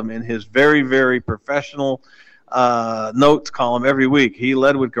lead item in his very, very professional notes column every week. He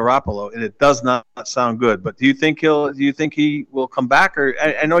led with Garoppolo, and it does not sound good. But do you think he will come back, or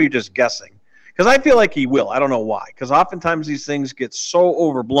I know you're just guessing? Because I feel like he will. I don't know why. Because oftentimes these things get so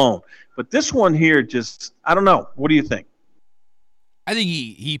overblown. But this one here just, I don't know. What do you think? I think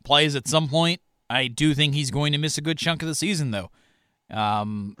he plays at some point. I do think he's going to miss a good chunk of the season, though.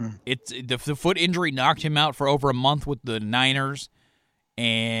 The foot injury knocked him out for over a month with the Niners,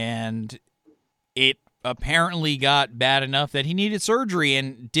 and it apparently got bad enough that he needed surgery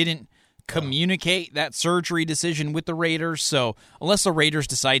and didn't communicate that surgery decision with the Raiders. So unless the Raiders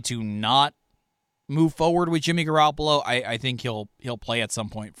decide to not move forward with Jimmy Garoppolo, I think he'll play at some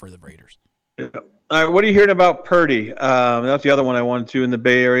point for the Raiders. Yeah. All right, what are you hearing about Purdy? That's the other one I wanted to in the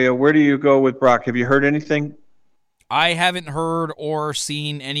Bay Area. Where do you go with Brock? Have you heard anything? I haven't heard or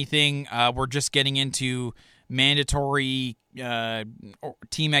seen anything. We're just getting into mandatory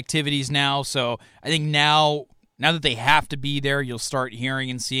team activities now, so I think now that they have to be there, you'll start hearing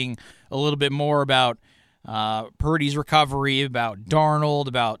and seeing a little bit more about Purdy's recovery, about Darnold,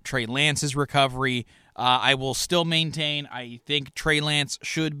 about Trey Lance's recovery. I will still maintain I think Trey Lance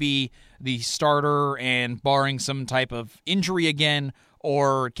should be the starter, and barring some type of injury again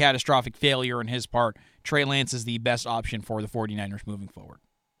or catastrophic failure on his part, Trey Lance is the best option for the 49ers moving forward.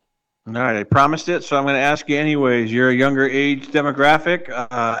 All right, I promised it, so I'm going to ask you anyways. You're a younger age demographic.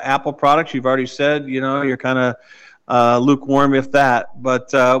 Apple products, you've already said, you're kind of lukewarm if that.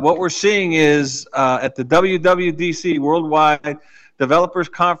 But what we're seeing is at the WWDC, Worldwide Developers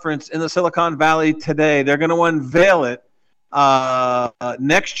Conference in the Silicon Valley today, they're going to unveil it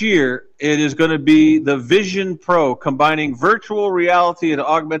next year. It is going to be the Vision Pro, combining virtual reality and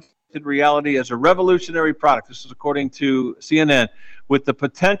augmented reality as a revolutionary product. This is according to CNN, with the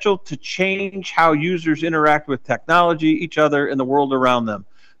potential to change how users interact with technology, each other, and the world around them.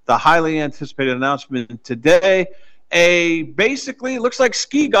 The highly anticipated announcement today. Basically looks like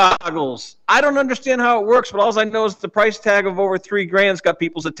ski goggles. I don't understand how it works, but all I know is the price tag of over $3,000's got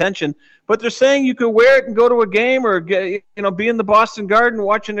people's attention. But they're saying you could wear it and go to a game, or be in the Boston Garden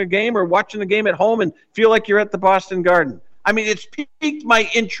watching a game, or watching a game at home and feel like you're at the Boston Garden. I mean, it's piqued my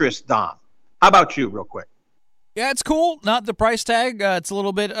interest, Dom. How about you, real quick? Yeah, it's cool. Not the price tag. It's a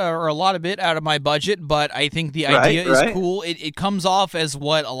little bit or a lot of it out of my budget, but I think the idea is cool. It comes off as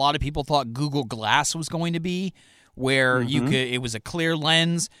what a lot of people thought Google Glass was going to be, where it was a clear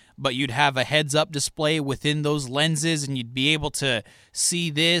lens, but you'd have a heads-up display within those lenses, and you'd be able to see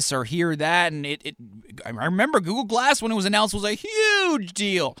this or hear that. And I remember Google Glass, when it was announced, was a huge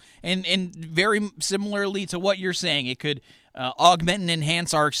deal, and very similarly to what you're saying, it could augment and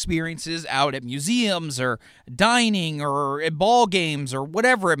enhance our experiences out at museums or dining or at ball games or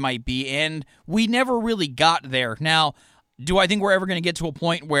whatever it might be, and we never really got there. Now, do I think we're ever going to get to a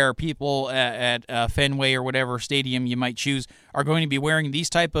point where people at Fenway or whatever stadium you might choose are going to be wearing these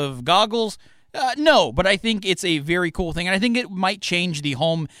type of goggles? No, but I think it's a very cool thing, and I think it might change the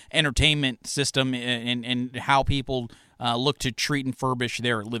home entertainment system and how people look to treat and furbish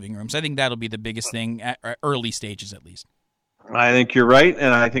their living rooms. I think that'll be the biggest thing at early stages, at least. I think you're right,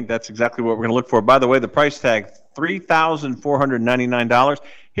 and I think that's exactly what we're going to look for. By the way, the price tag, $3,499.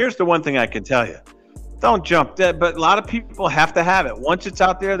 Here's the one thing I can tell you. Don't jump that, but a lot of people have to have it. Once it's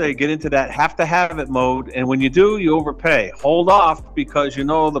out there, they get into that have-to-have-it mode, and when you do, you overpay. Hold off, because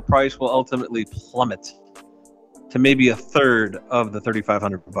the price will ultimately plummet to maybe a third of the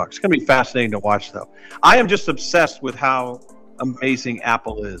 $3,500. It's going to be fascinating to watch, though. I am just obsessed with how amazing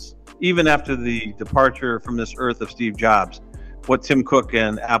Apple is. Even after the departure from this earth of Steve Jobs, what Tim Cook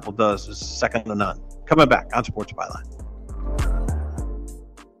and Apple does is second to none. Coming back on Sports Byline.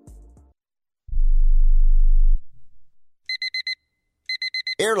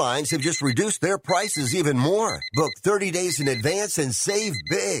 Airlines have just reduced their prices even more. Book 30 days in advance and save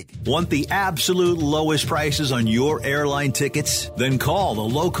big. Want the absolute lowest prices on your airline tickets? Then call the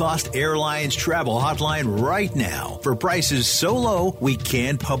Low Cost Airlines Travel Hotline right now for prices so low we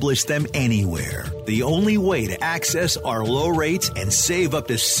can't publish them anywhere. The only way to access our low rates and save up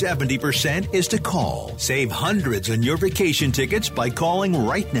to 70% is to call. Save hundreds on your vacation tickets by calling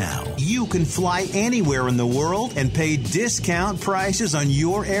right now. You can fly anywhere in the world and pay discount prices on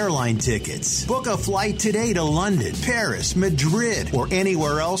your airline tickets. Book a flight today to London, Paris, Madrid, or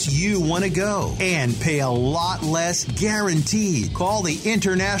anywhere else you want to go. And pay a lot less guaranteed. Call the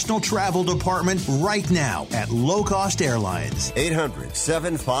International Travel Department right now at Low Cost Airlines.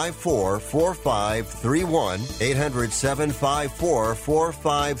 800-754-4531.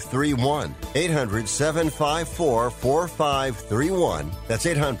 800-754-4531. 800-754-4531. That's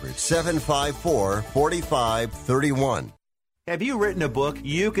 800-754-4531. Have you written a book?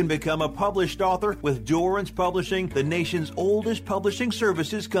 You can become a published author with Dorrance Publishing, the nation's oldest publishing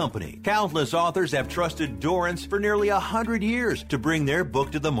services company. Countless authors have trusted Dorrance for nearly 100 years to bring their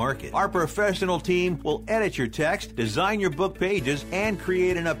book to the market. Our professional team will edit your text, design your book pages, and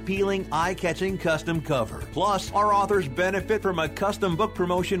create an appealing, eye-catching custom cover. Plus, our authors benefit from a custom book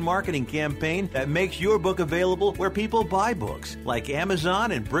promotion marketing campaign that makes your book available where people buy books, like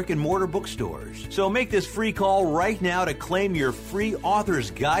Amazon and brick-and-mortar bookstores. So make this free call right now to claim your free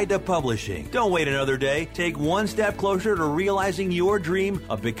author's guide to publishing. Don't wait another day. Take one step closer to realizing your dream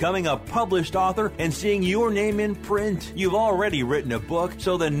of becoming a published author and seeing your name in print. You've already written a book,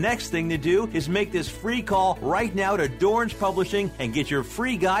 so the next thing to do is make this free call right now to Dorrance Publishing and get your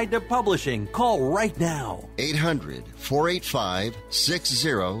free guide to publishing. Call right now.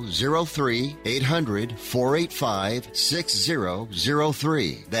 800-485-6003.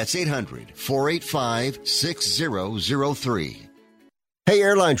 800-485-6003. That's 800-485-6003. Hey,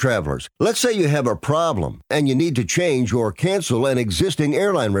 airline travelers, let's say you have a problem and you need to change or cancel an existing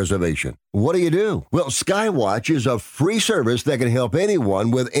airline reservation. What do? Well, Skywatch is a free service that can help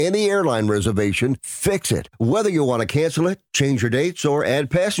anyone with any airline reservation fix it. Whether you want to cancel it, change your dates, or add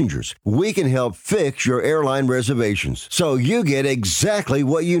passengers, we can help fix your airline reservations so you get exactly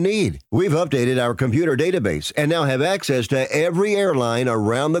what you need. We've updated our computer database and now have access to every airline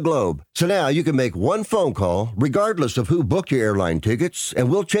around the globe. So now you can make one phone call regardless of who booked your airline tickets,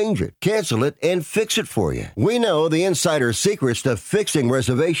 and we'll change it, cancel it, and fix it for you. We know the insider secrets to fixing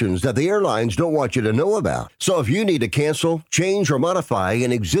reservations that the airlines don't want you to know about. So if you need to cancel, change, or modify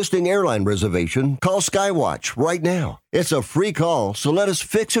an existing airline reservation, call Skywatch right now. It's a free call, so let us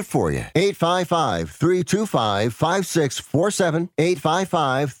fix it for you. 855-325-5647.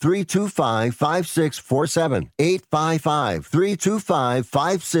 855-325-5647.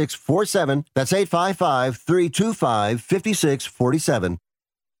 855-325-5647. That's 855-325-5647.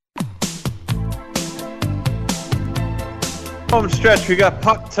 Home stretch. We got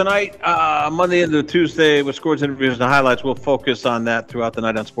Puck tonight, Monday into Tuesday with scores, interviews, and highlights. We'll focus on that throughout the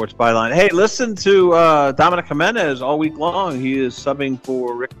night on Sports Byline. Hey, listen to Dominic Jimenez all week long. He is subbing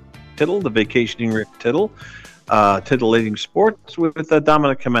for Rick Tittle, the vacationing Rick Tittle, titillating sports with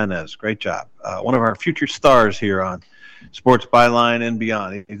Dominic Jimenez. Great job. One of our future stars here on Sports Byline and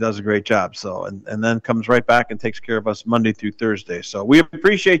beyond. He does a great job. So, and then comes right back and takes care of us Monday through Thursday. So we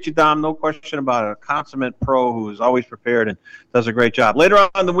appreciate you, Dom. No question about it. A consummate pro who is always prepared and does a great job. Later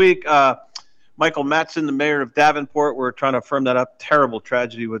on in the week, Michael Mattson, the mayor of Davenport, we're trying to firm that up. Terrible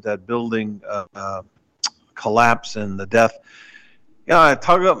tragedy with that building collapse and the death. You know, I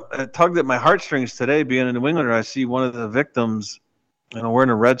tugged at my heartstrings today being a New Englander. I see one of the victims, wearing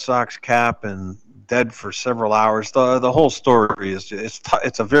a Red Sox cap and dead for several hours. The whole story is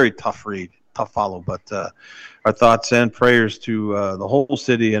it's a very tough read, tough follow. But our thoughts and prayers to the whole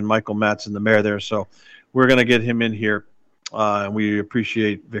city and Michael Mattson, the mayor there. So we're going to get him in here, and we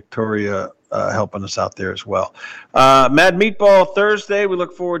appreciate Victoria helping us out there as well. Mad Meatball Thursday. We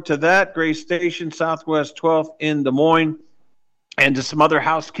look forward to that. Gray Station, Southwest 12th in Des Moines. And just some other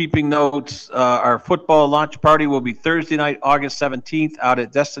housekeeping notes. Our football launch party will be Thursday night, August 17th, out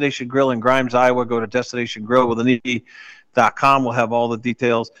at Destination Grill in Grimes, Iowa. Go to destinationgrillwithane.com. We'll have all the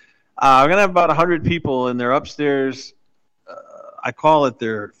details. We're going to have about 100 people in their upstairs. I call it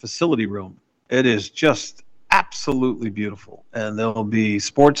their facility room. It is just absolutely beautiful. And there'll be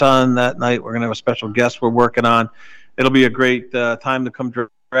sports on that night. We're going to have a special guest we're working on. It'll be a great time to come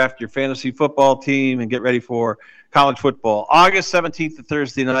draft your fantasy football team and get ready for college football. August 17th to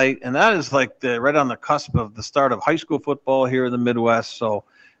Thursday night, and that is like right on the cusp of the start of high school football here in the Midwest, so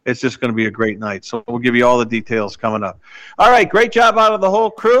it's just going to be a great night. So we'll give you all the details coming up. All right, great job out of the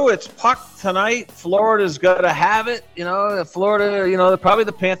whole crew. It's Puck tonight. Florida's going to have it. Florida, probably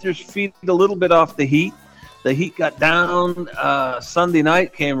the Panthers feed a little bit off the Heat. The Heat got down Sunday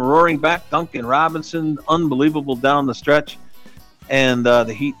night, came roaring back. Duncan Robinson, unbelievable down the stretch. And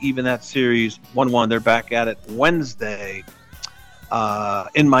the Heat even that series 1-1. They're back at it Wednesday.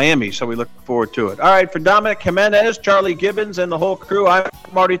 in Miami, so we look forward to it. All right, for Dominic Jimenez, Charlie Gibbons, and the whole crew, I'm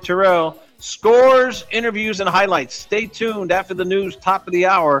Marty Terrell. Scores, interviews, and highlights. Stay tuned after the news, top of the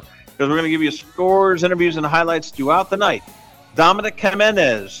hour, because we're going to give you scores, interviews, and highlights throughout the night. Dominic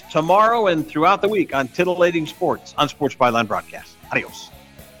Jimenez, tomorrow and throughout the week on Titillating Sports on Sports Byline Broadcast. Adios.